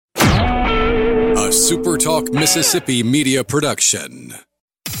a Super Talk Mississippi media production.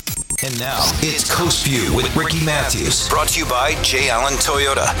 And now, it's Coast View with Ricky Matthews. Brought to you by J. Allen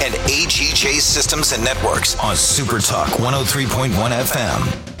Toyota and AGJ Systems and Networks on Super Talk 103.1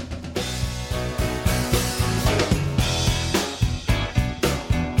 FM.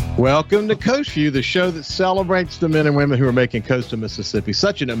 Welcome to Coast View, the show that celebrates the men and women who are making coastal Mississippi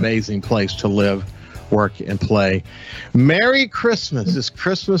such an amazing place to live, work, and play. Merry Christmas. It's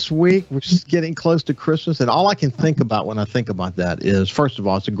Christmas week. We're just getting close to Christmas. And all I can think about when I think about that is, first of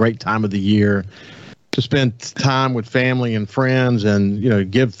all, it's a great time of the year to spend time with family and friends and, you know,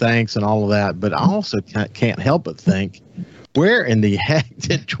 give thanks and all of that. But I also can't help but think, where in the heck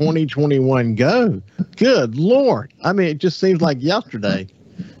did 2021 go? Good Lord. I mean, it just seems like yesterday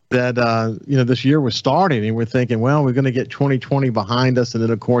that, this year was starting, and we're thinking, well, we're going to get 2020 behind us. And then,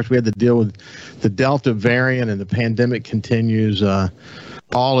 of course, we had to deal with the Delta variant, and the pandemic continues.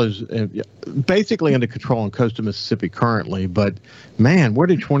 All is basically under control in coastal Mississippi currently. But, man, where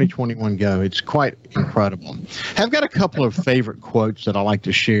did 2021 go? It's quite incredible. I've got a couple of favorite quotes that I like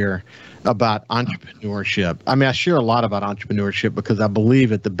to share about entrepreneurship. I mean, I share a lot about entrepreneurship because I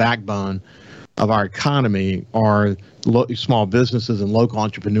believe at the backbone of our economy are small businesses and local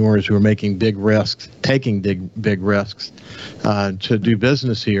entrepreneurs who are making big risks, taking big risks to do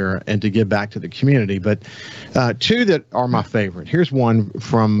business here and to give back to the community. But two that are my favorite. Here's one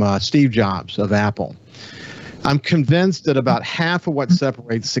from Steve Jobs of Apple. I'm convinced that about half of what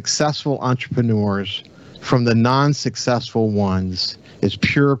separates successful entrepreneurs from the non-successful ones is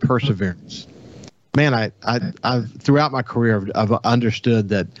pure perseverance. Man, I've throughout my career, I've understood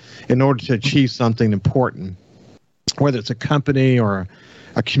that in order to achieve something important, whether it's a company or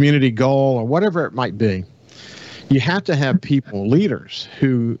a community goal or whatever it might be, you have to have people, leaders,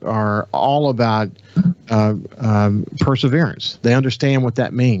 who are all about perseverance. They understand what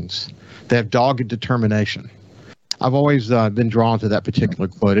that means. They have dogged determination. I've always been drawn to that particular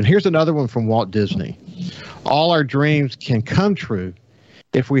quote. And here's another one from Walt Disney. All our dreams can come true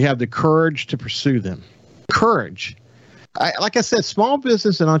if we have the courage to pursue them. Courage. Like I said, small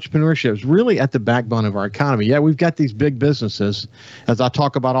business and entrepreneurship is really at the backbone of our economy. Yeah, we've got these big businesses, as I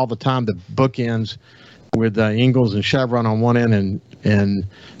talk about all the time, the bookends with Ingalls and Chevron on one end and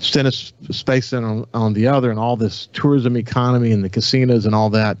Stennis Space Center on the other, and all this tourism economy and the casinos and all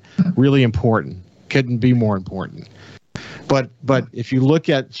that. Really important. Couldn't be more important. But if you look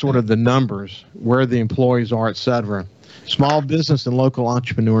at sort of the numbers, where the employees are, et cetera, small business and local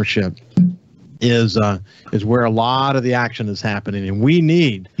entrepreneurship is where a lot of the action is happening, and we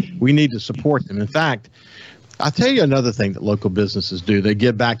need to support them. In fact, I'll tell you another thing that local businesses do. They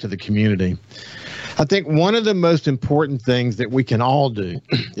give back to the community. I think one of the most important things that we can all do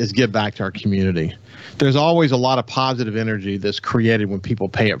is give back to our community. There's always a lot of positive energy that's created when people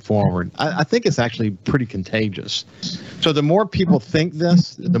pay it forward. I think it's actually pretty contagious. So the more people think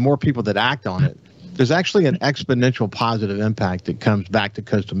this, the more people that act on it, there's actually an exponential positive impact that comes back to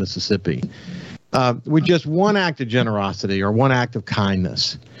coastal Mississippi. With just one act of generosity or one act of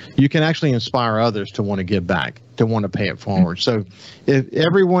kindness, you can actually inspire others to want to give back, to want to pay it forward. So if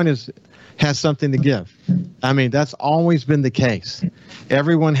everyone has something to give, I mean, that's always been the case.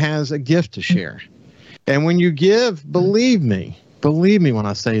 Everyone has a gift to share. And when you give, believe me when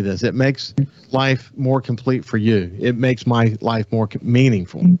I say this, it makes life more complete for you. It makes my life more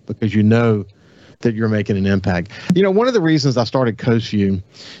meaningful because you know that you're making an impact. You know, one of the reasons I started Coast View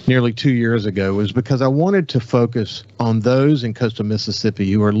nearly 2 years ago was because I wanted to focus on those in coastal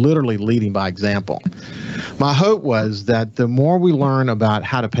Mississippi who are literally leading by example. My hope was that the more we learn about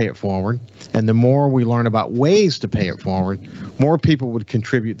how to pay it forward and the more we learn about ways to pay it forward, more people would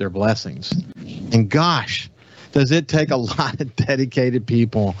contribute their blessings. And gosh, does it take a lot of dedicated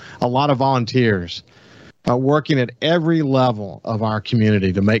people, a lot of volunteers, working at every level of our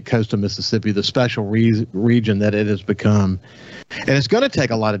community to make coastal Mississippi the special region that it has become. And it's going to take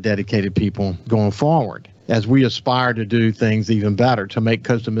a lot of dedicated people going forward as we aspire to do things even better, to make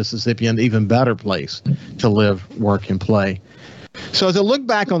coastal Mississippi an even better place to live, work, and play. So as I look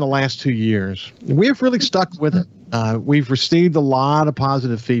back on the last 2 years, we have really stuck with it. We've received a lot of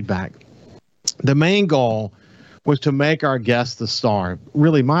positive feedback. The main goal was to make our guests the star.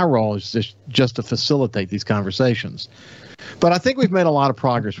 Really, my role is just to facilitate these conversations. But I think we've made a lot of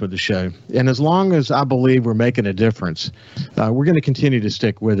progress with the show. And as long as I believe we're making a difference, we're going to continue to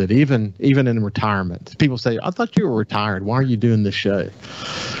stick with it, even in retirement. People say, I thought you were retired. Why are you doing this show?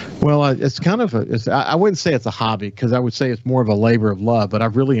 Well, it's kind of I wouldn't say it's a hobby, because I would say it's more of a labor of love, but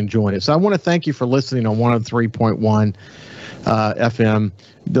I've really enjoyed it. So I want to thank you for listening on 103.1 FM.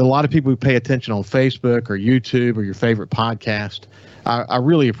 There are a lot of people who pay attention on Facebook or YouTube or your favorite podcast. I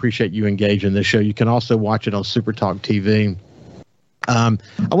really appreciate you engaging this show. You can also watch it on Super Talk TV. I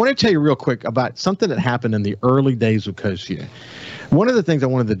want to tell you real quick about something that happened in the early days of Coast View. One of the things I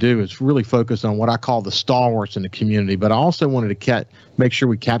wanted to do is really focus on what I call the stalwarts in the community, but I also wanted to make sure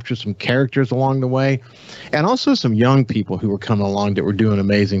we capture some characters along the way, and also some young people who were coming along that were doing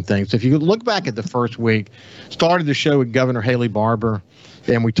amazing things. If you look back at the first week, started the show with Governor Haley Barbour,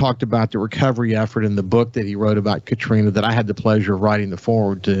 and we talked about the recovery effort in the book that he wrote about Katrina that I had the pleasure of writing the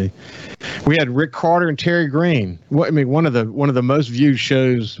foreword to. We had Rick Carter and Terry Green. One of the most viewed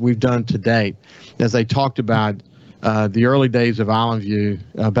shows we've done to date, as they talked about the early days of Island View,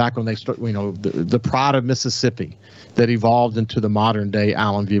 back when they started, the pride of Mississippi that evolved into the modern day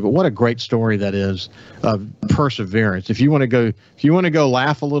Island View. But what a great story that is of perseverance. If you want to go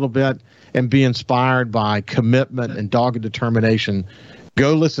laugh a little bit and be inspired by commitment and dogged determination,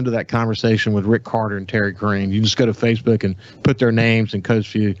 go listen to that conversation with Rick Carter and Terry Green. You just go to Facebook and put their names in Coast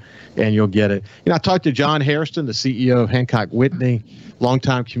View, and you'll get it. I talked to John Hairston, the CEO of Hancock Whitney,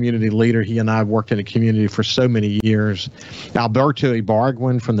 longtime community leader. He and I have worked in the community for so many years. Alberto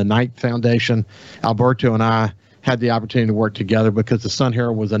Ibargüen from the Knight Foundation. Alberto and I had the opportunity to work together because the Sun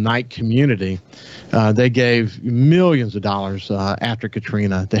Herald was a Knight community. They gave millions of dollars after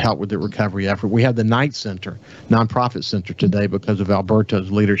Katrina to help with the recovery effort. We have the Knight Center, nonprofit center today because of Alberto's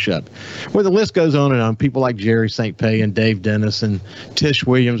leadership. Well, the list goes on and on. People like Jerry St. Pay and Dave Dennis and Tish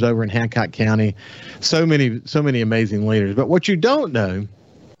Williams over in Hancock County. So many amazing leaders. But what you don't know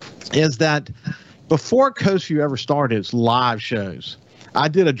is that before Coast View ever started its live shows, I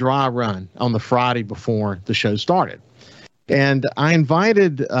did a dry run on the Friday before the show started. And I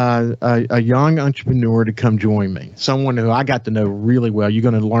invited a young entrepreneur to come join me, someone who I got to know really well. You're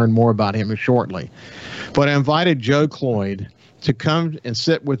going to learn more about him shortly. But I invited Joe Cloyd to come and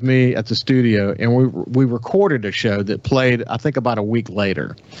sit with me at the studio, and we recorded a show that played, I think, about a week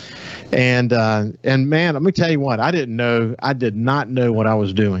later. And man, let me tell you what, I did not know what I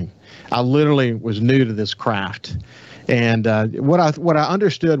was doing. I literally was new to this craft. And what I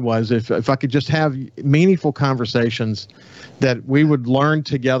understood was if I could just have meaningful conversations, that we would learn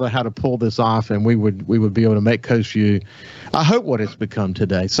together how to pull this off, and we would be able to make Coast View, I hope, what it's become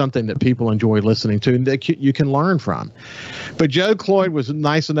today, something that people enjoy listening to and that you can learn from. But Joe Cloyd was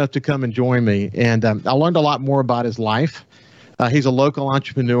nice enough to come and join me, and I learned a lot more about his life. He's a local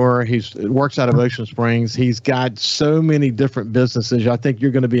entrepreneur. He works out of Ocean Springs. He's got so many different businesses. I think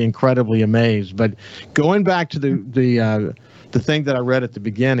you're going to be incredibly amazed. But going back to the thing that I read at the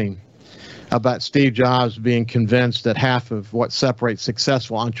beginning about Steve Jobs being convinced that half of what separates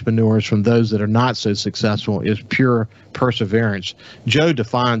successful entrepreneurs from those that are not so successful is pure perseverance. Joe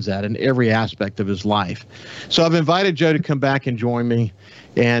defines that in every aspect of his life. So I've invited Joe to come back and join me,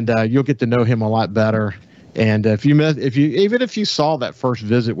 and you'll get to know him a lot better. And even if you saw that first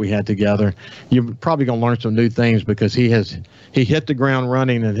visit we had together, you're probably going to learn some new things because he hit the ground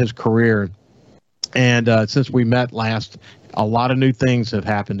running in his career. And since we met last, a lot of new things have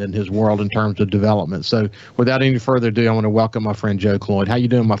happened in his world in terms of development. So without any further ado, I want to welcome my friend Joe Cloyd. How you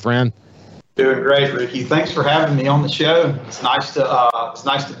doing, my friend? Doing great, Ricky. Thanks for having me on the show. It's nice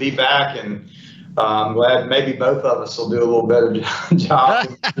to be back, and I'm glad maybe both of us will do a little better job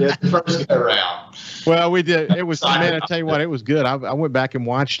than we did the first go around. Well, we did. It was, man, I tell you what, it was good. I went back and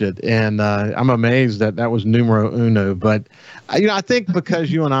watched it, and I'm amazed that was numero uno. But, I think because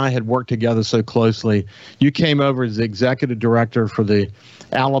you and I had worked together so closely, you came over as the executive director for the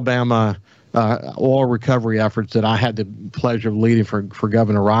Alabama oil recovery efforts that I had the pleasure of leading for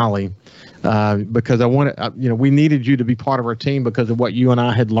Governor Riley. Because I wanted, we needed you to be part of our team because of what you and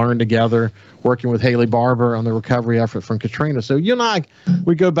I had learned together working with Haley Barbour on the recovery effort from Katrina. So you and I,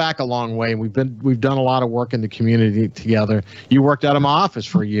 we go back a long way, and we've done a lot of work in the community together. You worked out of my office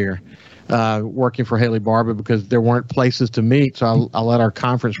for a year, working for Haley Barbour because there weren't places to meet. So I let our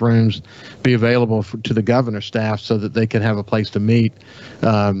conference rooms be available to the governor's staff so that they could have a place to meet.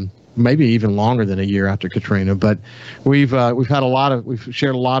 Maybe even longer than a year after Katrina, but we've shared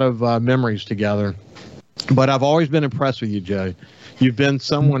a lot of memories together. But I've always been impressed with you, Joe. You've been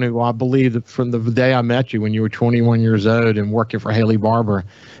someone who I believe that from the day I met you when you were 21 years old and working for Haley Barbour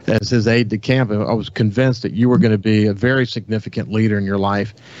as his aide de camp, I was convinced that you were going to be a very significant leader in your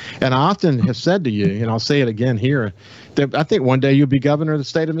life. And I often have said to you, and I'll say it again here, that I think one day you'll be governor of the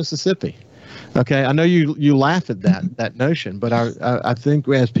state of Mississippi. Okay, I know you laugh at that notion, but I think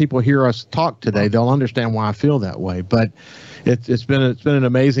as people hear us talk today, they'll understand why I feel that way. But it's been an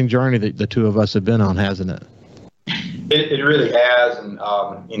amazing journey that the two of us have been on, hasn't it? It really has, and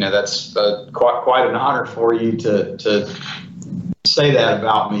that's quite an honor for you to say that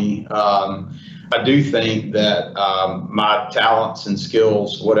about me. I do think that my talents and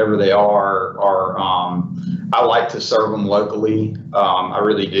skills, whatever they are I like to serve them locally. I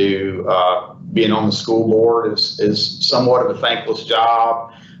really do. Being on the school board is somewhat of a thankless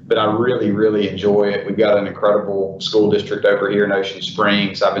job, but I really, really enjoy it. We've got an incredible school district over here in Ocean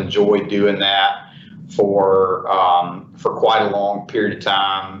Springs. I've enjoyed doing that for quite a long period of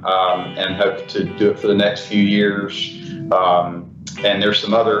time, and hope to do it for the next few years. And there's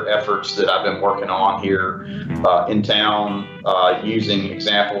some other efforts that I've been working on here in town, using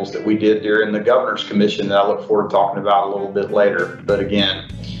examples that we did during the Governor's Commission that I look forward to talking about a little bit later. But again,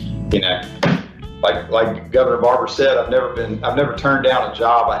 like Governor Barber said, I've never turned down a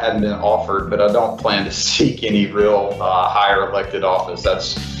job I hadn't been offered, but I don't plan to seek any real higher elected office.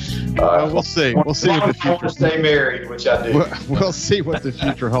 That's we'll see. We'll see if the future. Stay married, which I do. We'll see what the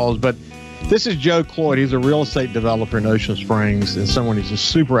future holds. But this is Joe Cloyd. He's a real estate developer in Ocean Springs and someone who's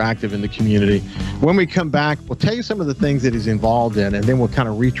super active in the community. When we come back, we'll tell you some of the things that he's involved in, and then we'll kind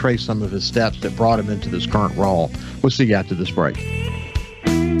of retrace some of his steps that brought him into this current role. We'll see you after this break.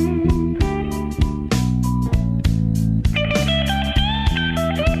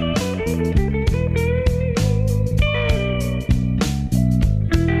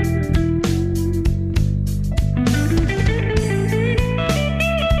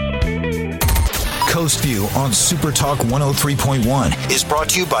 Coast View on Super Talk 103.1 is brought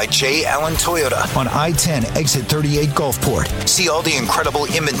to you by J. Allen Toyota on I-10 exit 38 Gulfport. See all the incredible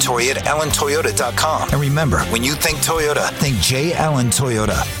inventory at allentoyota.com. And remember, when you think Toyota, think J. Allen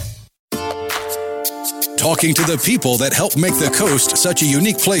Toyota. Talking to the people that help make the coast such a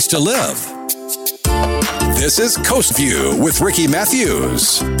unique place to live. This is Coast View with Ricky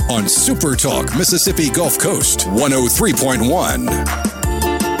Matthews on Super Talk Mississippi Gulf Coast 103.1.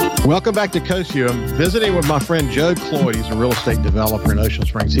 Welcome back to Coast View. I'm visiting with my friend Joe Cloyd. He's a real estate developer in Ocean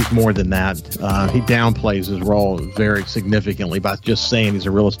Springs. He's more than that. He downplays his role very significantly by just saying he's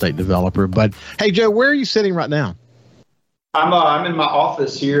a real estate developer. But hey, Joe, where are you sitting right now? I'm in my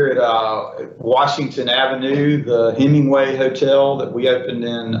office here at Washington Avenue. The Hemingway Hotel that we opened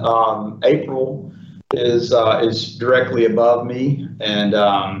in April is directly above me, and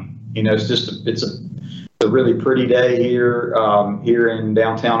it's a really pretty day here in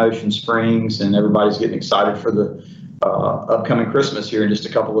downtown Ocean Springs, and everybody's getting excited for the upcoming Christmas here in just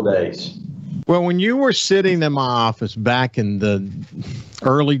a couple of days. Well, when you were sitting in my office back in the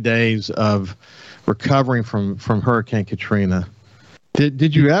early days of recovering from Hurricane Katrina,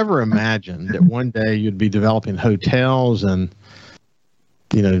 did you ever imagine that one day you'd be developing hotels and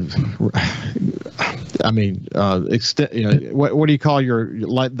what do you call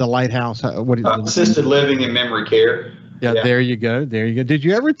the lighthouse? Assisted living and memory care. Yeah, there you go. Did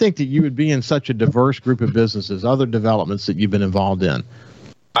you ever think that you would be in such a diverse group of businesses, other developments that you've been involved in?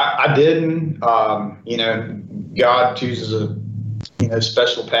 I didn't. God chooses a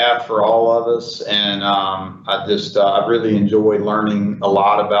special path for all of us, and I really enjoy learning a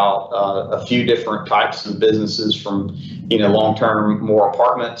lot about a few different types of businesses, from long-term more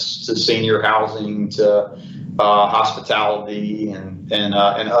apartments to senior housing to hospitality and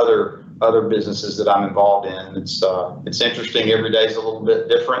other businesses that I'm involved in. It's interesting. Every day is a little bit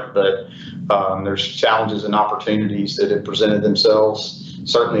different, but there's challenges and opportunities that have presented themselves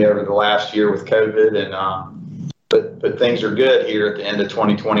certainly over the last year with COVID, and but things are good here at the end of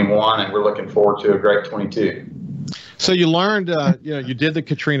 2021, and we're looking forward to a great 22. So you learned, you did the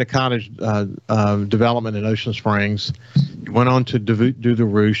Katrina Cottage development in Ocean Springs. You went on to do the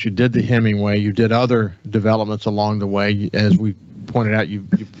Roost. You did the Hemingway. You did other developments along the way. As we pointed out,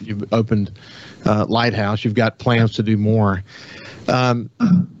 you've opened Lighthouse. You've got plans to do more.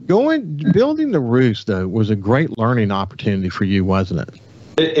 Building the Roost, though, was a great learning opportunity for you, wasn't it?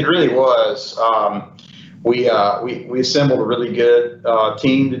 It really was. We assembled a really good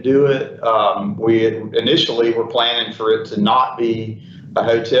team to do it. We initially were planning for it to not be a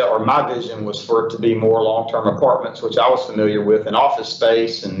hotel, or my vision was for it to be more long-term apartments, which I was familiar with, and office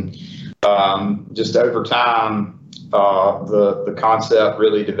space. And just over time, the concept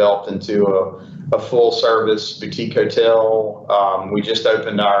really developed into a full-service boutique hotel. We just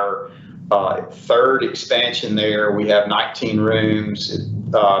opened our third expansion there. We have 19 rooms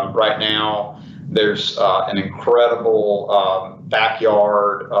right now. There's an incredible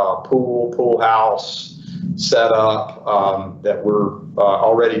backyard pool house set up that we're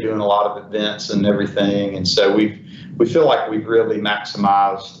already doing a lot of events and everything. And so we feel like we've really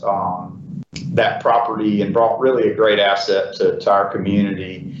maximized that property and brought really a great asset to our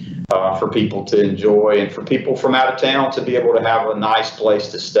community for people to enjoy, and for people from out of town to be able to have a nice place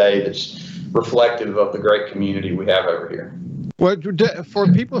to stay that's reflective of the great community we have over here. Well,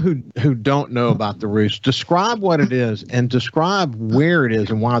 for people who don't know about the Roost, describe what it is and describe where it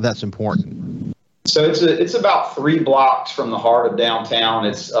is and why that's important. So it's about 3 blocks from the heart of downtown.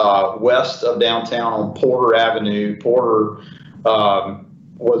 It's west of downtown on Porter Avenue. Porter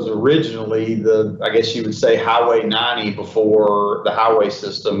was originally I guess you would say Highway 90 before the highway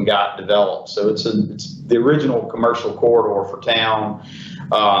system got developed. So it's the original commercial corridor for town.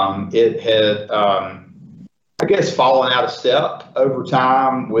 It had I guess fallen out of step over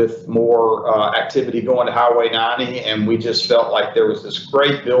time with more activity going to Highway 90, and we just felt like there was this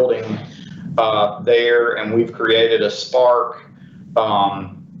great building there, and we've created a spark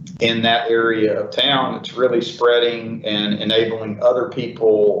in that area of town that's really spreading and enabling other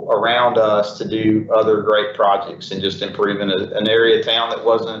people around us to do other great projects and just improving an area of town that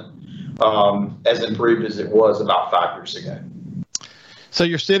wasn't as improved as it was about 5 years ago. So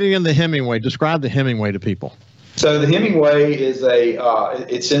you're sitting in the Hemingway. Describe the Hemingway to people. So the Hemingway is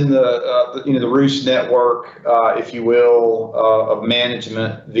it's in the Roost network, if you will, of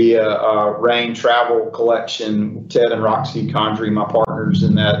management via Rain Travel Collection. Ted and Roxy Condry, my partners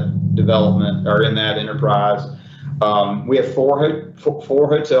in that development or in that enterprise. We have four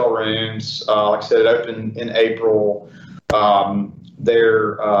hotel rooms. Like I said, it opened in April.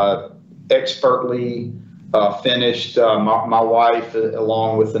 They're expertly finished. My wife,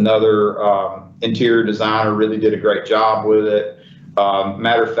 along with another interior designer, really did a great job with it.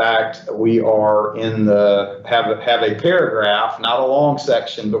 Matter of fact, we are have a paragraph, not a long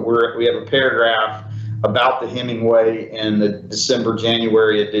section, but we have a paragraph about the Hemingway in the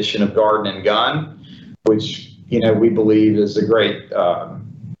December-January edition of Garden and Gun, which we believe is a great.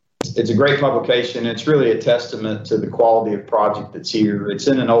 It's a great publication. It's really a testament to the quality of project that's here. It's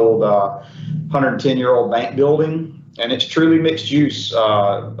in an old 110-year-old bank building. And it's truly mixed use. My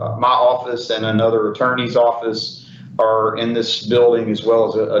office and another attorney's office are in this building, as well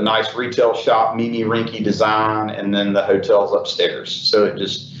as a nice retail shop, Mimi Rinky design, and then the hotel's upstairs. So it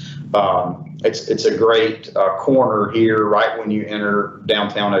just it's a great corner here right when you enter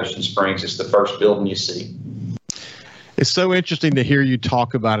downtown Ocean Springs. It's the first building you see. It's so interesting to hear you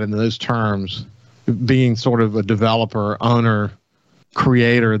talk about it in those terms, being sort of a developer, owner,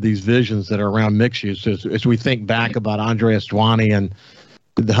 creator of these visions that are around mixed use. As we think back about Andreas Dwani and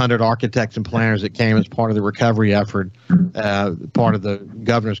the 100 architects and planners that came as part of the recovery effort, part of the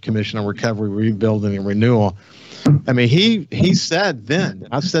Governor's Commission on Recovery, Rebuilding, and Renewal. I mean, he said then,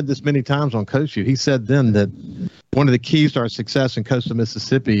 I've said this many times on Coast View, he said then that one of the keys to our success in coastal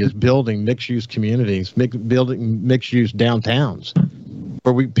Mississippi is building mixed-use communities, building mixed-use downtowns,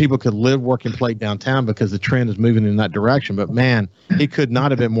 where people could live, work, and play downtown because the trend is moving in that direction. But, man, he could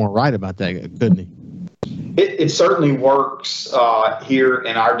not have been more right about that, couldn't he? It certainly works here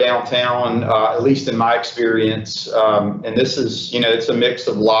in our downtown, at least in my experience. And this is, it's a mix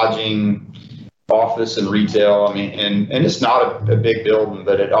of lodging, office, and retail. I mean, and it's not a big building,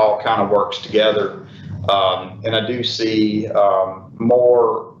 but it all kind of works together. And I do see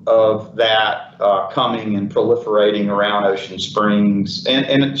more of that coming and proliferating around Ocean Springs,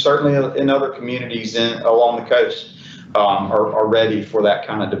 and certainly in other communities along the coast are ready for that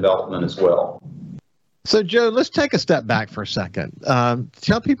kind of development as well. So, Joe, let's take a step back for a second.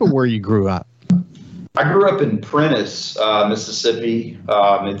 Tell people where you grew up. I grew up in Prentiss, Mississippi.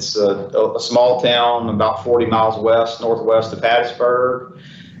 It's a small town about 40 miles northwest of Hattiesburg.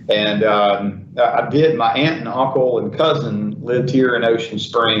 And my aunt and uncle and cousin lived here in Ocean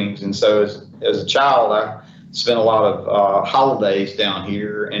Springs. And so as a child, I spent a lot of holidays down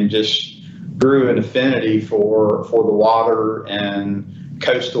here and just grew an affinity for the water and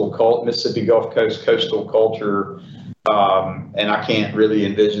Mississippi Gulf Coast coastal culture. And I can't really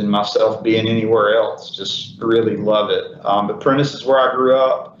envision myself being anywhere else. Just really love it. But Prentiss is where I grew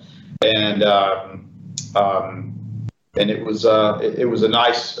up. And it was a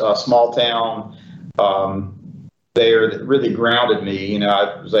nice small town there that really grounded me.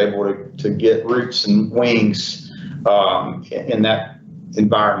 I was able to get roots and wings in that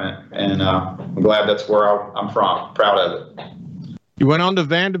environment, and I'm glad that's where I'm from. Proud of it. You went on to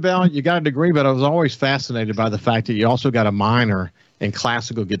Vanderbilt. You got a degree, but I was always fascinated by the fact that you also got a minor in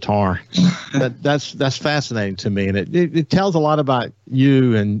classical guitar. That's fascinating to me, and it tells a lot about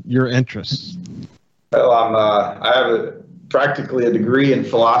you and your interests. Well, I have practically a degree in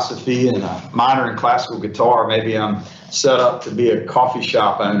philosophy and a minor in classical guitar. Maybe I'm set up to be a coffee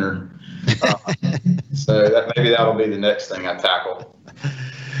shop owner. So maybe that'll be the next thing I tackle.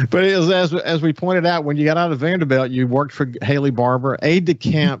 But it was, as we pointed out, when you got out of Vanderbilt, you worked for Haley Barbour, aide de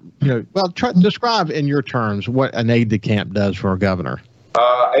camp. Describe in your terms what an aide de camp does for a governor.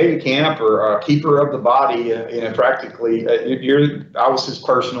 aide de camp or keeper of the body, practically. I was his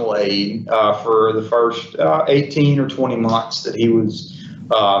personal aide for the first 18 or 20 months that he was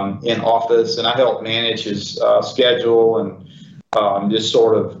in office, and I helped manage his schedule and just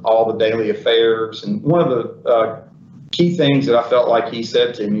sort of all the daily affairs. And one of the key things that I felt like he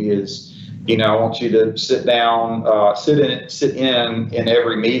said to me is, I want you to sit down, sit in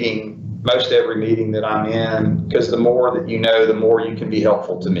every meeting. Most every meeting that I'm in, because the more that you know, the more you can be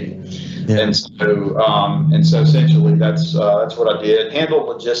helpful to me. Yeah. And so essentially that's what I did. Handle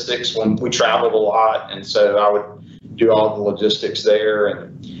logistics when we traveled a lot, and so I would do all the logistics there.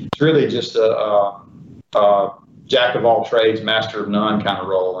 And it's really just a jack of all trades, master of none kind of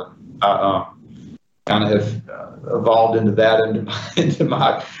role. And I kind of have evolved into that into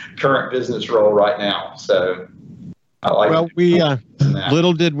my current business role right now. So.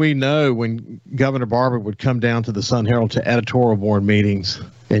 Little did we know when Governor Barbour would come down to the Sun Herald to editorial board meetings,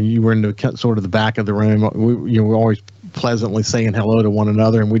 and you were in the sort of the back of the room. We were always pleasantly saying hello to one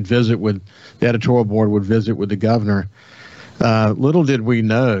another, and the editorial board would visit with the governor. Little did we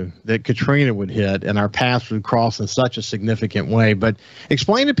know that Katrina would hit, and our paths would cross in such a significant way. But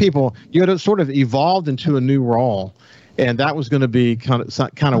explain to people, you had sort of evolved into a new role. And that was going to be kind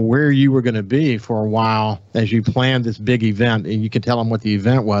of where you were going to be for a while as you planned this big event, and you could tell them what the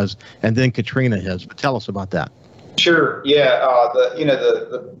event was, and then Katrina hits. But tell us about that. Sure. Yeah.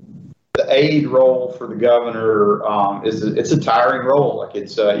 The aide role for the governor it's a tiring role. Like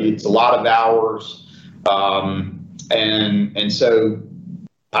it's a lot of hours, and so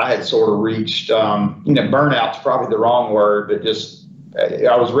I had sort of reached burnout's probably the wrong word, but just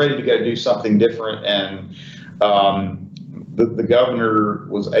I was ready to go do something different. And the governor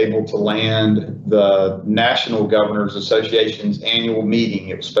was able to land the National Governors Association's annual meeting.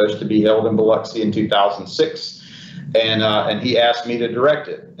 It was supposed to be held in Biloxi in 2006, and he asked me to direct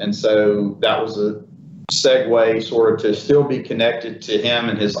it. And so that was a segue sort of to still be connected to him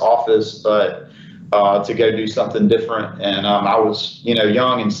and his office, but to go do something different. And I was,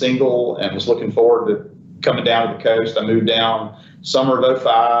 young and single and was looking forward to coming down to the coast. I moved down summer of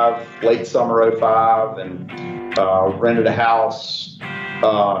 05, late summer 05, and rented a house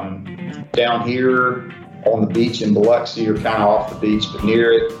down here on the beach in Biloxi, or kind of off the beach, but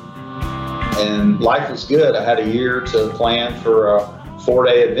near it. And life was good. I had a year to plan for a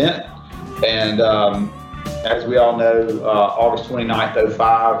 4-day event. And as we all know, August 29th,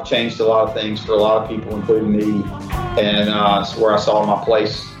 05 changed a lot of things for a lot of people, including me. And it's where I saw my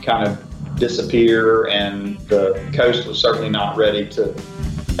place kind of disappear, and the coast was certainly not ready to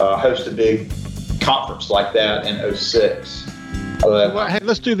host a big conference like that in 06. Well, hey,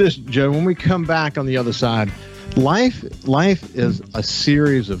 let's do this, Joe. When we come back on the other side, life is a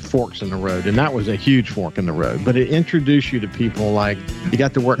series of forks in the road, and that was a huge fork in the road. But it introduced you to people like you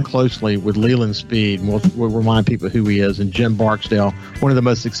got to work closely with Leland Speed, and we'll remind people who he is, and Jim Barksdale, one of the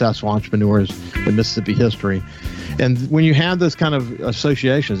most successful entrepreneurs in Mississippi history. And when you have those kind of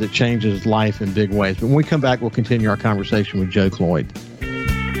associations, it changes life in big ways. But when we come back, we'll continue our conversation with Joe Cloyd.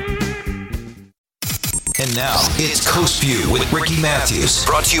 And now, it's Coast View with Ricky Matthews.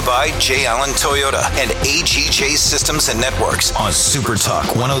 Brought to you by J. Allen Toyota and AGJ Systems and Networks on Super Talk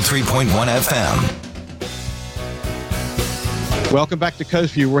 103.1 FM. Welcome back to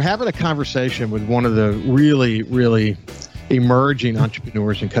Coast View. We're having a conversation with one of the really, really emerging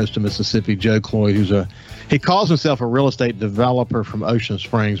entrepreneurs in coastal Mississippi, Joe Cloyd, he calls himself a real estate developer from Ocean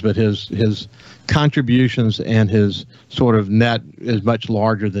Springs, but his contributions and his sort of net is much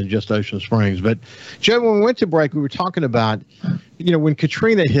larger than just Ocean Springs. But Joe, when we went to break, we were talking about, when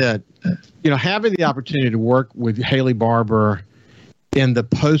Katrina hit, having the opportunity to work with Haley Barbour in the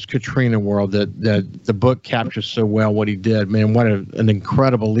post-Katrina world that the book captures so well what he did. Man, what an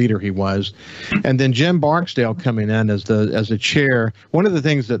incredible leader he was. And then Jim Barksdale coming in as the chair. One of the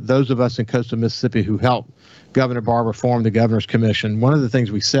things that those of us in coastal Mississippi who helped Governor Barbour form the Governor's Commission, one of the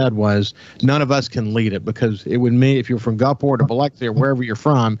things we said was none of us can lead it, because it would mean if you're from Gulfport or Biloxi or wherever you're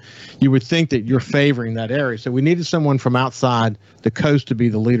from, you would think that you're favoring that area. So we needed someone from outside the coast to be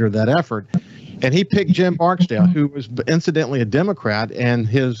the leader of that effort. And he picked Jim Barksdale, who was incidentally a Democrat and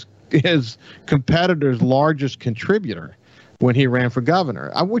his competitor's largest contributor when he ran for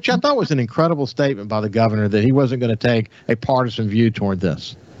governor, which I thought was an incredible statement by the governor that he wasn't going to take a partisan view toward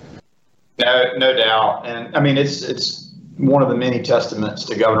this. No doubt. And I mean, it's one of the many testaments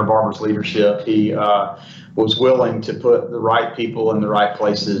to Governor Barbour's leadership. He was willing to put the right people in the right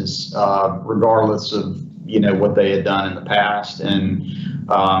places, regardless of, what they had done in the past. And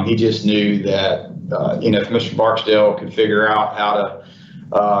he just knew that, if Mr. Barksdale could figure out how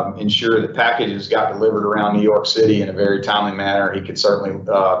ensure that packages got delivered around New York City in a very timely manner, he could certainly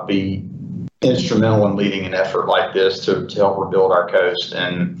be instrumental in leading an effort like this to help rebuild our coast.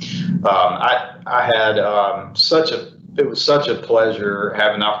 And I had it was such a pleasure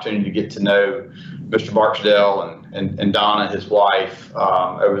having the opportunity to get to know Mr. Barksdale and Donna, his wife,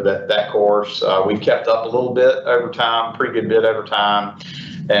 over that course. We've kept up a little bit over time, pretty good bit over time,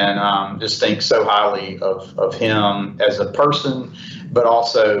 and just think so highly of him as a person, but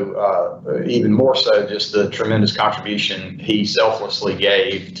also even more so just the tremendous contribution he selflessly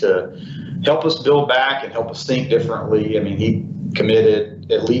gave to help us build back and help us think differently. I mean, he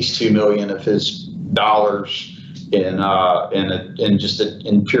committed at least $2 million of his dollars in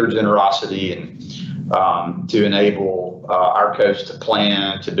pure generosity and to enable our coast to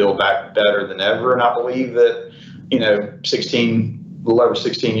plan to build back better than ever. And I believe that, you know, a little over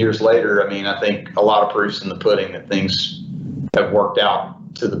 16 years later, I mean, I think a lot of proof's in the pudding that things have worked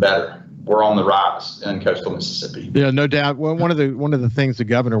out to the better. We're on the rise in coastal Mississippi. Yeah, no doubt. Well, one of the things the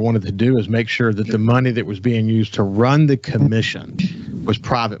governor wanted to do is make sure that the money that was being used to run the commission was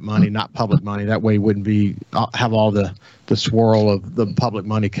private money, not public money. That way, it wouldn't have all the swirl of the public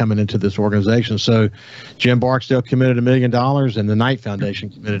money coming into this organization. So, Jim Barksdale committed $1 million, and the Knight Foundation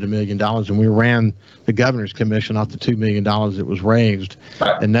committed $1 million, and we ran the governor's commission off the $2 million that was raised,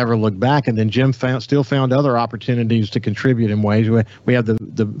 and never looked back. And then Jim still found other opportunities to contribute in ways. We have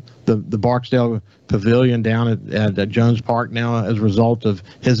the Barksdale Pavilion down at Jones Park now as a result of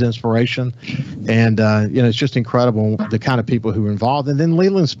his inspiration, and it's just incredible the kind of people who are involved. And then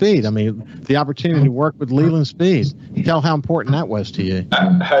Leland Speed. I mean, the opportunity to work with Leland Speed. Tell how important that was to you.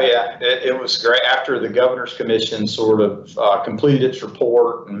 Oh yeah, it was great. After the governor's commission sort of completed its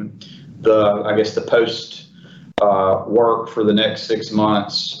report and the post work for the next 6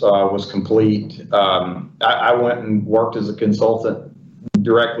 months was complete, I went and worked as a consultant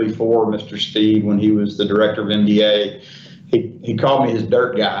directly for Mr. Speed when he was the director of MDA. He called me his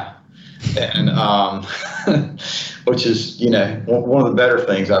dirt guy, and which is, you know, one of the better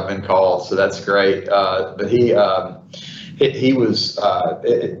things I've been called. So that's great. But he was.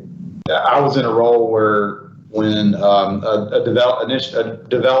 I was in a role where when a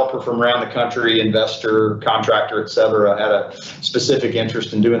developer from around the country, investor, contractor, et cetera, had a specific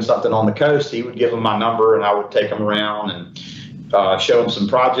interest in doing something on the coast, he would give them my number, and I would take them around and show them some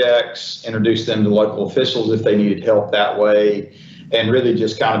projects, introduce them to local officials if they needed help that way, and really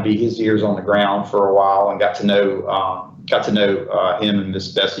just kind of be his ears on the ground for a while, and got to know him and Miss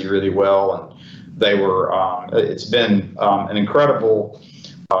Bessie really well. And they were. It's been an incredible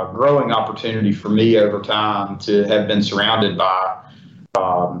growing opportunity for me over time to have been surrounded by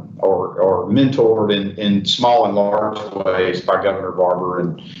or mentored in small and large ways by Governor Barbour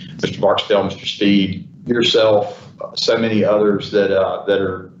and Mr. Barksdale, Mr. Speed, yourself, so many others that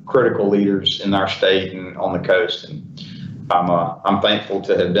are critical leaders in our state and on the coast. And I'm thankful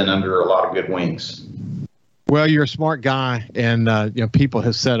to have been under a lot of good wings. Well, you're a smart guy, and people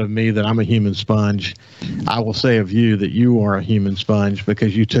have said of me that I'm a human sponge. I will say of you that you are a human sponge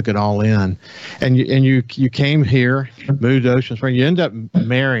because you took it all in, and you came here, moved to Ocean Springs. You ended up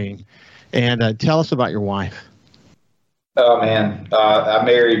marrying, and tell us about your wife. Oh man, I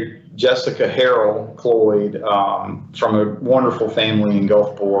married Jessica Harrell Cloyd from a wonderful family in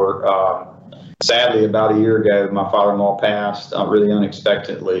Gulfport. Sadly, about a year ago, my father-in-law passed really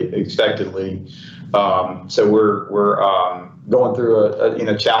unexpectedly. So we're going through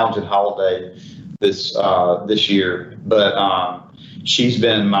a challenging holiday this year, but she's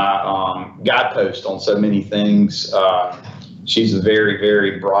been my guidepost on so many things. She's a very,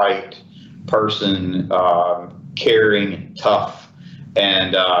 very bright person, caring, tough,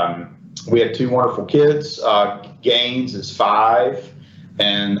 and we have two wonderful kids. Gaines is 5,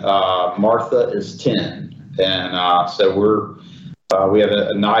 and Martha is 10, and so we have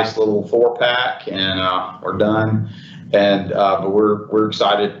a nice little 4-pack, and we're done. And but we're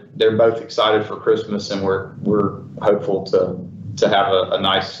excited. They're both excited for Christmas, and we're hopeful to have a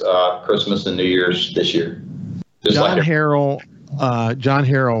nice Christmas and New Year's this year. John Harrell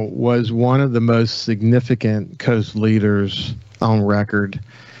was one of the most significant coast leaders on record.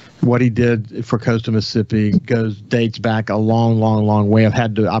 What he did for coastal Mississippi dates back a long, long, long way. I've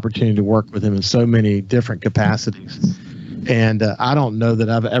had the opportunity to work with him in so many different capacities. And I don't know that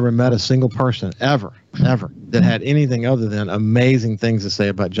I've ever met a single person ever that had anything other than amazing things to say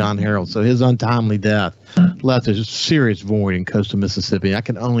about John Harrell. So his untimely death left a serious void in coastal Mississippi. I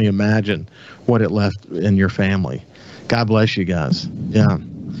can only imagine what it left in your family. God bless you guys. Yeah.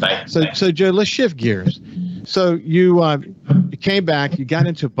 Thanks. So Joe, let's shift gears. So you came back, you got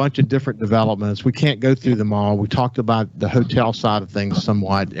into a bunch of different developments. We can't go through them all. We talked about the hotel side of things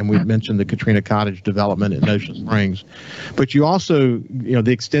somewhat, and we mentioned the Katrina Cottage development in Ocean Springs. But you also,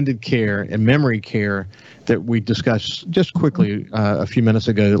 the extended care and memory care that we discussed just quickly a few minutes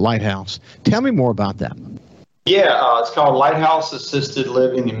ago, the Lighthouse. Tell me more about that. Yeah, it's called Lighthouse Assisted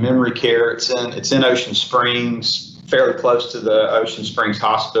Living and Memory Care. It's in Ocean Springs, fairly close to the Ocean Springs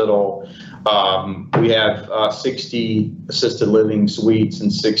Hospital. We have 60 assisted living suites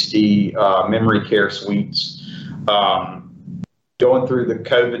and 60 memory care suites. Going through the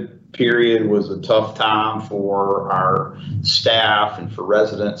COVID period was a tough time for our staff and for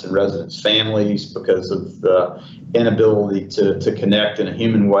residents and residents' families because of the inability to connect in a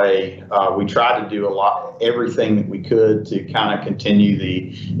human way. We tried to do everything that we could to kind of continue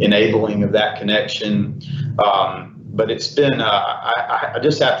the enabling of that connection. But it's been, I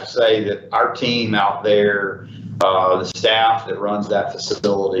just have to say that our team out there, the staff that runs that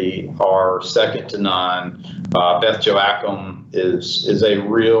facility are second to none. Beth Joachim is a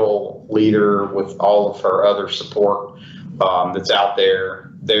real leader with all of her other support that's out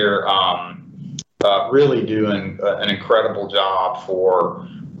there. They're really doing an incredible job for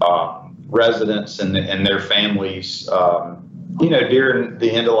residents and their families. During the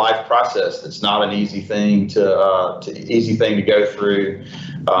end of life process, it's not an easy thing to go through.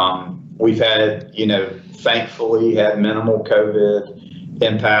 We've had, thankfully, had minimal COVID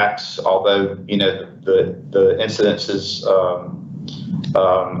impacts, although the incidences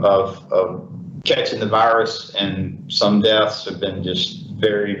of catching the virus and some deaths have been just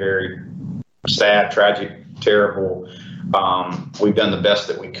very, very sad, tragic, terrible. We've done the best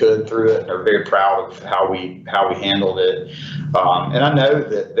that we could through it and are very proud of how we handled it. And I know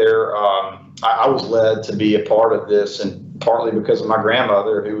that I was led to be a part of this, and partly because of my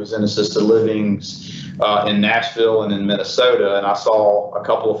grandmother, who was in assisted livings in Nashville and in Minnesota. And I saw a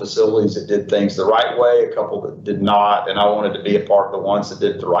couple of facilities that did things the right way, a couple that did not. And I wanted to be a part of the ones that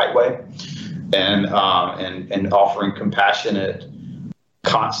did it the right way and offering compassionate,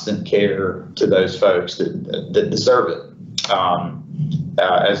 constant care to those folks that deserve it.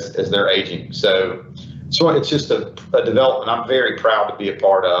 As they're aging. So it's just a development I'm very proud to be a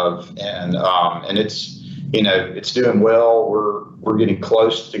part of, and it's it's doing well. We're getting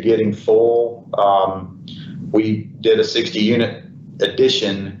close to getting full. We did a 60-unit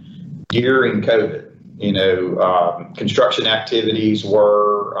addition during COVID. Construction activities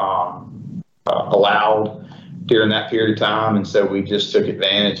were allowed during that period of time, and so we just took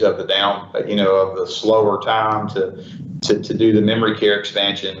advantage of the slower time to do the memory care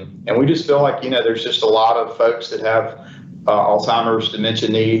expansion. And we just feel like there's just a lot of folks that have Alzheimer's, dementia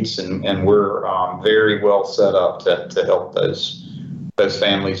needs, and we're very well set up to help those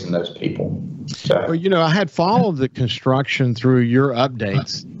families and those people. So. Well, I had followed the construction through your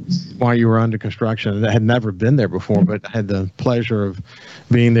updates while you were under construction. I had never been there before, but I had the pleasure of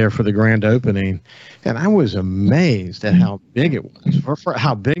being there for the grand opening. And I was amazed at how big it was, for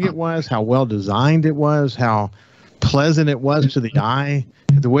how big it was, how well designed it was, how pleasant it was to the eye,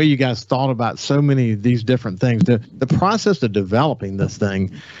 the way you guys thought about so many of these different things. The process of developing this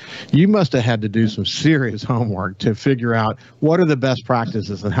thing, you must have had to do some serious homework to figure out what are the best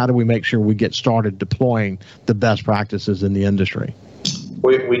practices and how do we make sure we get started deploying the best practices in the industry.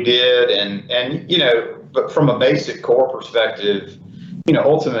 We did, and but from a basic core perspective,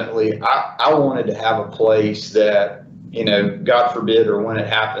 ultimately, I wanted to have a place that, God forbid, or when it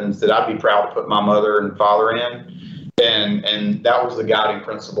happens, that I'd be proud to put my mother and father in. And that was the guiding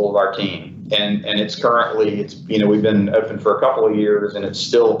principle of our team. And it's currently, we've been open for a couple of years, and it's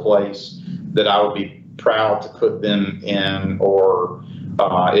still a place that I would be proud to put them in, or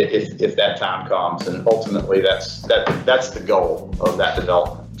if that time comes. And ultimately, that's the goal of that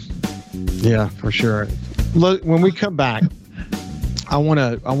development. Yeah, for sure. Look, when we come back, I want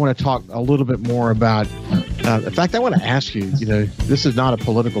to talk a little bit more about. In fact, I want to ask you. This is not a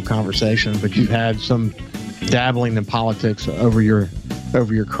political conversation, but you've had some dabbling in politics over your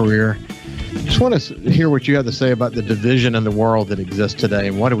career. Just want to hear what you have to say about the division in the world that exists today,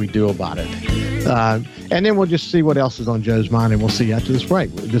 and what do we do about it? And then we'll just see what else is on Joe's mind, and we'll see you after this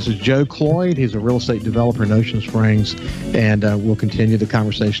break. This is Joe Cloyd. He's a real estate developer in Ocean Springs, and we'll continue the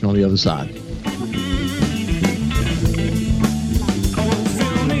conversation on the other side.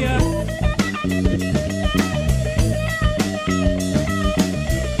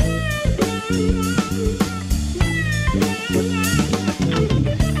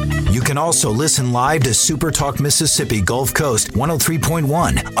 You can also listen live to Super Talk Mississippi Gulf Coast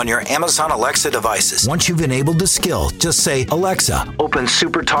 103.1 on your Amazon Alexa devices. Once you've enabled the skill, just say, Alexa, open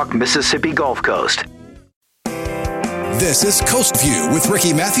Super Talk Mississippi Gulf Coast. This is Coast View with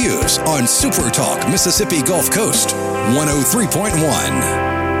Ricky Matthews on Super Talk Mississippi Gulf Coast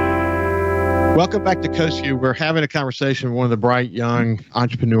 103.1. Welcome back to Coast View. We're having a conversation with one of the bright young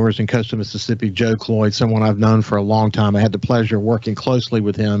entrepreneurs in coastal Mississippi, Joe Cloyd, someone I've known for a long time. I had the pleasure of working closely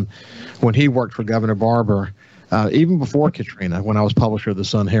with him when he worked for Governor Barber, even before Katrina, when I was publisher of the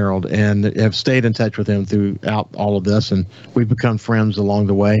Sun Herald, and have stayed in touch with him throughout all of this, and we've become friends along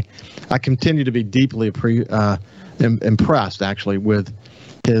the way. I continue to be deeply impressed, actually, with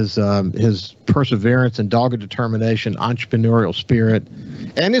his perseverance and dogged determination, entrepreneurial spirit,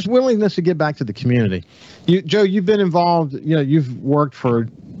 and his willingness to get back to the community. Joe, you've been involved, you've worked for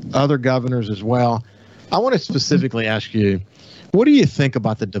other governors as well. I want to specifically ask you, what do you think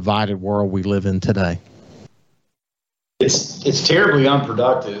about the divided world we live in today? It's terribly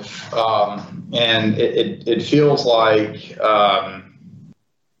unproductive, and it feels like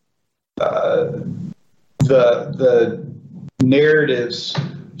the narratives,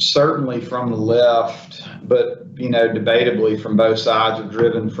 certainly from the left, but debatably from both sides, are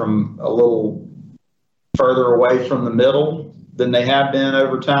driven from a little further away from the middle than they have been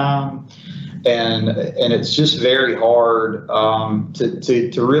over time, and it's just very hard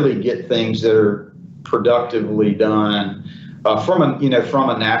to really get things that are productively done from a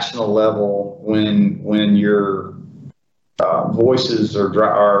national level when your voices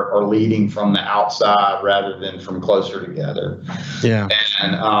are leading from the outside rather than from closer together. Yeah.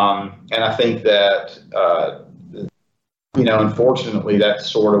 And I think that unfortunately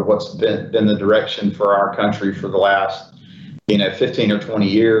that's sort of what's been the direction for our country for the last 15 or 20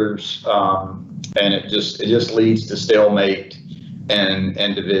 years, and it just leads to stalemate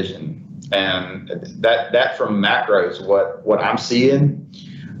and division. And that from macro is what I'm seeing,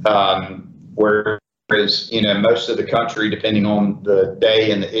 whereas most of the country, depending on the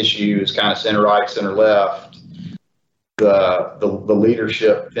day and the issue, is kind of center right, center left. The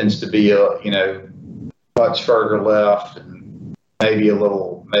leadership tends to be much further left, and maybe a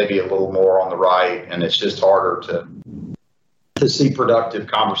little more on the right, and it's just harder to see productive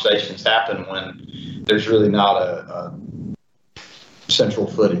conversations happen when there's really not a central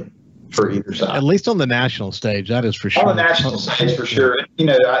footing for either side. At least on the national stage, that is for sure. On the national stage, for sure. And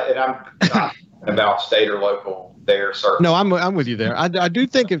I'm not about state or local there, certainly. No, I'm with you there. I do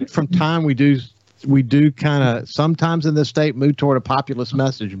think from time we do kind of sometimes in this state move toward a populist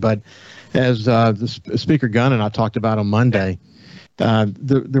message, but as the Speaker Gunn and I talked about on Monday,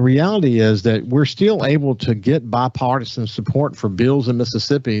 the reality is that we're still able to get bipartisan support for bills in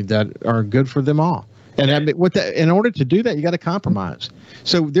Mississippi that are good for them all. And in order to do that, you got to compromise.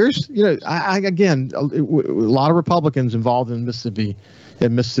 So there's, again, a lot of Republicans involved in Mississippi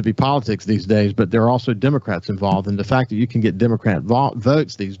politics these days, but there are also Democrats involved. And the fact that you can get Democrat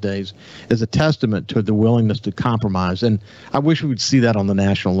votes these days is a testament to the willingness to compromise. And I wish we would see that on the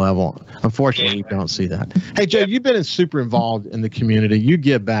national level. Unfortunately, we don't see that. Hey, Joe, you've been super involved in the community. You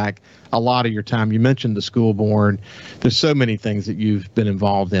give back a lot of your time. You mentioned the school board. There's so many things that you've been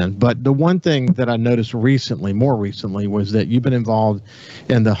involved in. But the one thing that I noticed more recently, was that you've been involved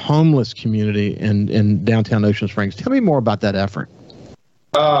in the homeless community in downtown Ocean Springs. Tell me more about that effort.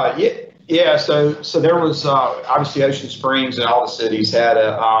 Yeah. So there was obviously Ocean Springs and all the cities had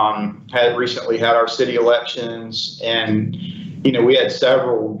recently had our city elections, and we had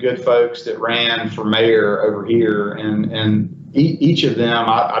several good folks that ran for mayor over here, and each of them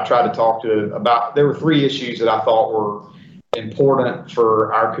I tried to talk to about. There were three issues that I thought were important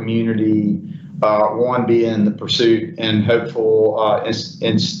for our community. One being the pursuit and hopeful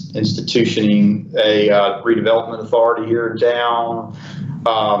institutioning a redevelopment authority here in town.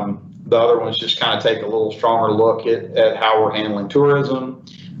 The other one is just kind of take a little stronger look at how we're handling tourism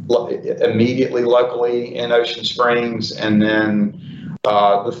immediately locally in Ocean Springs. And then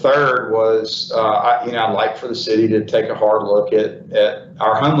the third was, I'd like for the city to take a hard look at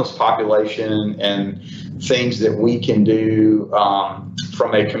our homeless population and things that we can do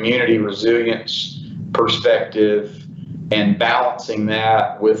from a community resilience perspective, and balancing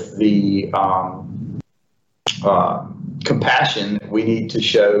that with the compassion that we need to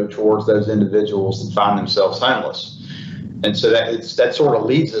show towards those individuals that find themselves homeless. And so that sort of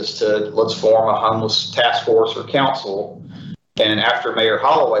leads us to, let's form a homeless task force or council. And after Mayor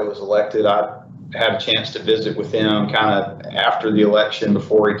Holloway was elected, I had a chance to visit with him kind of after the election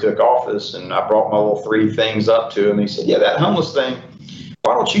before he took office. And I brought my little three things up to him. He said, yeah, that homeless thing,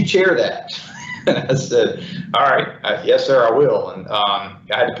 why don't you chair that? And I said, all right, yes, sir, I will. And I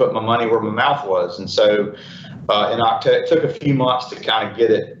had to put my money where my mouth was. And so in October, it took a few months to kind of get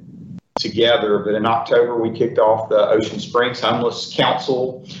it together, but in October we kicked off the Ocean Springs Homeless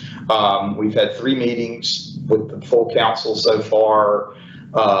Council. We've had 3 meetings with the full council so far.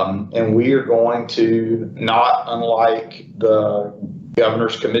 And we are going to, not unlike the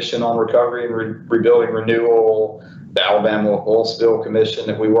Governor's Commission on Recovery and Rebuilding Renewal, the Alabama Oil Spill Commission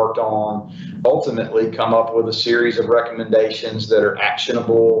that we worked on, ultimately come up with a series of recommendations that are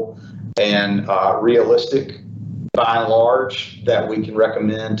actionable and realistic by and large, that we can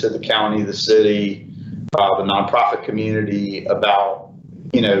recommend to the county, the city, the nonprofit community about,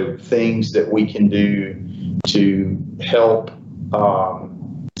 things that we can do to help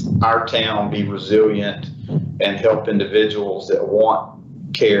our town be resilient and help individuals that want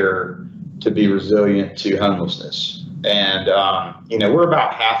care to be resilient to homelessness. And, we're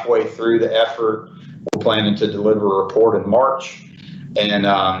about halfway through the effort. We're planning to deliver a report in March.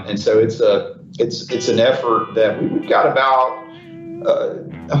 And so it's an effort that we've got about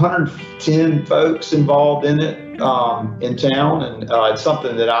 110 folks involved in it in town. And it's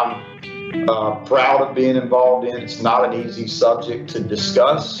something that I'm proud of being involved in. It's not an easy subject to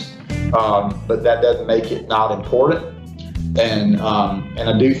discuss, but that doesn't make it not important. And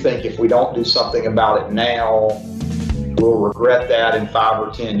I do think if we don't do something about it now, we'll regret that in 5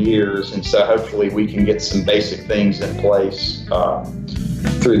 or 10 years. And so hopefully we can get some basic things in place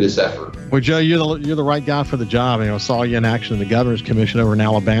through this effort. Well, Joe, you're the right guy for the job. I saw you in action in the Governor's Commission over in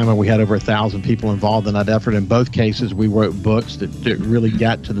Alabama. We had over 1,000 people involved in that effort. In both cases, we wrote books that really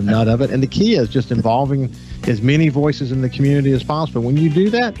got to the nut of it. And the key is just involving as many voices in the community as possible. When you do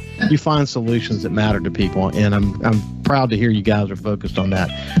that, you find solutions that matter to people. And I'm proud to hear you guys are focused on that.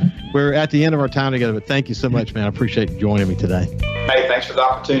 We're at the end of our time together, but thank you so much, man. I appreciate you joining me today. Hey, thanks for the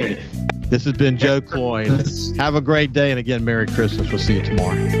opportunity. This has been Joe Cloyd. Have a great day. And again, Merry Christmas. We'll see you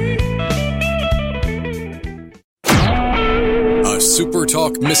tomorrow. A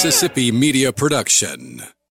SuperTalk Mississippi media production.